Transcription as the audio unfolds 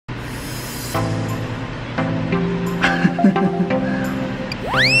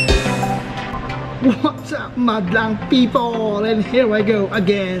What's up, madlang people? And here I go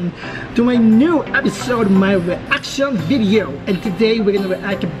again to my new episode of my reaction video. And today we're gonna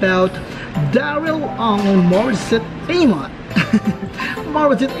react about Daryl and Morissette Amon.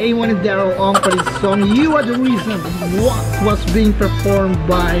 Morissette Amon and Daryl for this song "You Are the Reason," what was being performed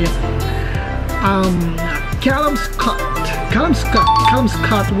by Callum Scott. Callum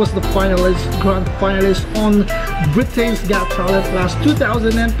Scott was the grand finalist on Britain's Got Talent last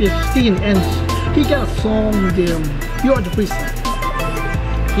 2015, and he got a song, "You Are the Reason."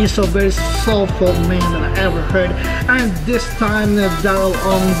 He's a very soulful man that I ever heard, and this time Daryl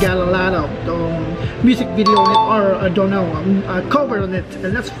got a lot of music video on it, or I don't know, cover on it,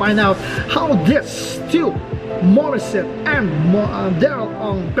 and let's find out how this two, Morissette and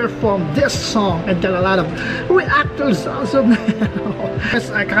Daryl performed this song, and got a lot of reactors also now. Yes,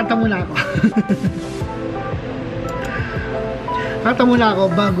 kanta muna ako. Kanta muna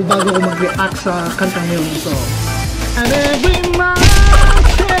ako bago ko mag-react sa kantang yun. So, and every mountain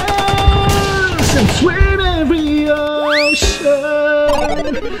and swim every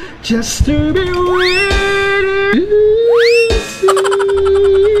ocean just to be with you.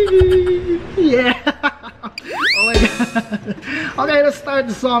 Yeah. Oh my god. Okay, let's start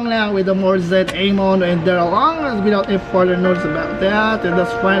the song now with the Morissette Amon and Daryl without any further notes about that, and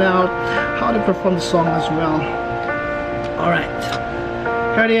let's find out how they perform the song as well. Alright,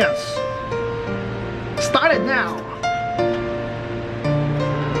 here it is. Start it now.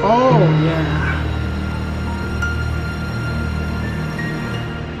 Oh yeah.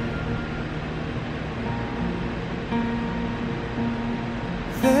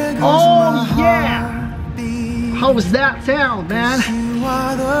 Oh yeah. How was that sound, man?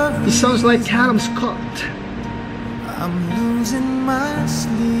 It sounds like Callum Scott. I'm losing my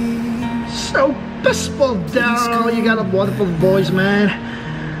sleep. So peaceful, Daryl. You got a wonderful voice, man.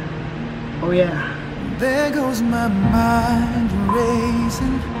 Oh yeah. There goes my mind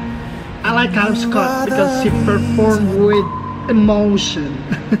racing. I like Callum Scott because he performed with emotion.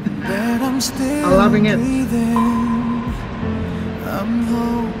 I'm loving it. I'm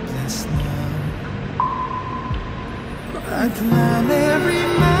hopeless now. I climb every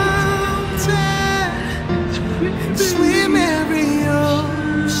mountain, swim every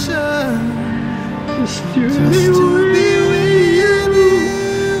ocean, just to be with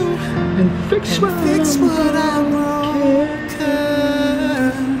you and fix what I'm broken.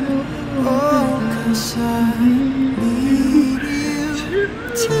 Oh, 'cause I need you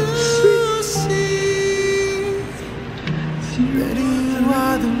to see that you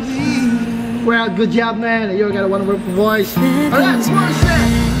are the reason. Well, good job, man. You got a wonderful voice. Alright,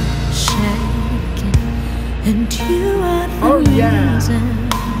 oh yeah.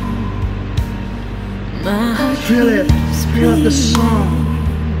 Feel it. Feel the song.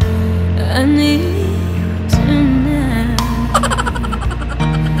 I need to know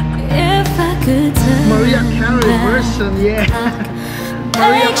if I could tell Maria Carey version, yeah.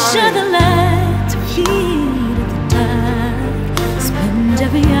 Maria Carey. The light to heat at the dark. Spend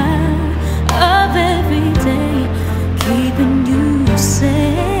every hour of every day keeping you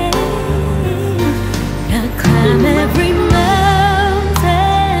safe. I climb every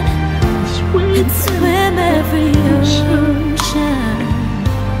mountain and swim every ocean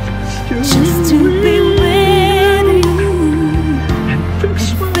just to be with you and fix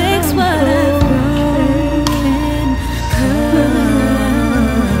what I've broken,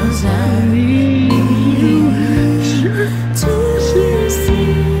 'cause I need you to see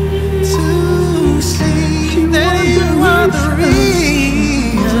that you are the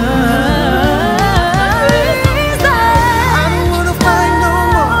reason. I don't wanna fight no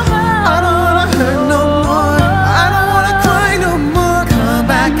more. I don't wanna hurt no more. I don't wanna cry no more. Come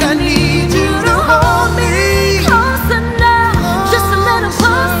back, I need you to hold me closer now, just a little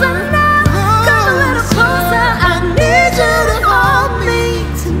closer now. Come a little closer. I need you to hold me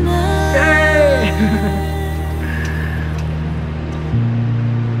tonight.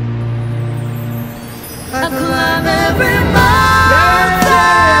 I climb every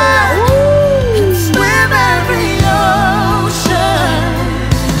mountain and swim every ocean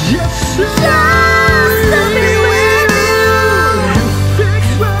just to be with you and fix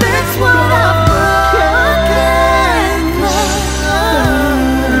what I've broken.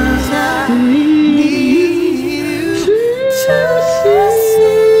 'Cause I need you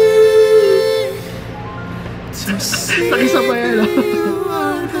to see that you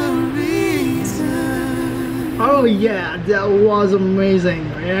are the reason. Oh yeah, that was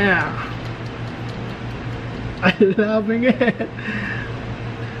amazing. Yeah, I'm loving it.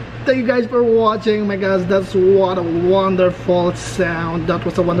 Thank you guys for watching. My guys, that's what a wonderful sound. That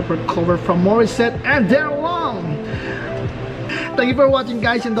was a wonderful cover from Morissette and Daryl. Thank you for watching,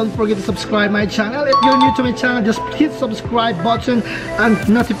 guys, and don't forget to subscribe my channel. If you're new to my channel, just hit subscribe button and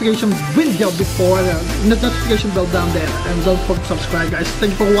notification window before the notification bell down there, and don't forget to subscribe, guys.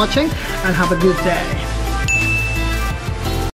 Thank you for watching and have a good day.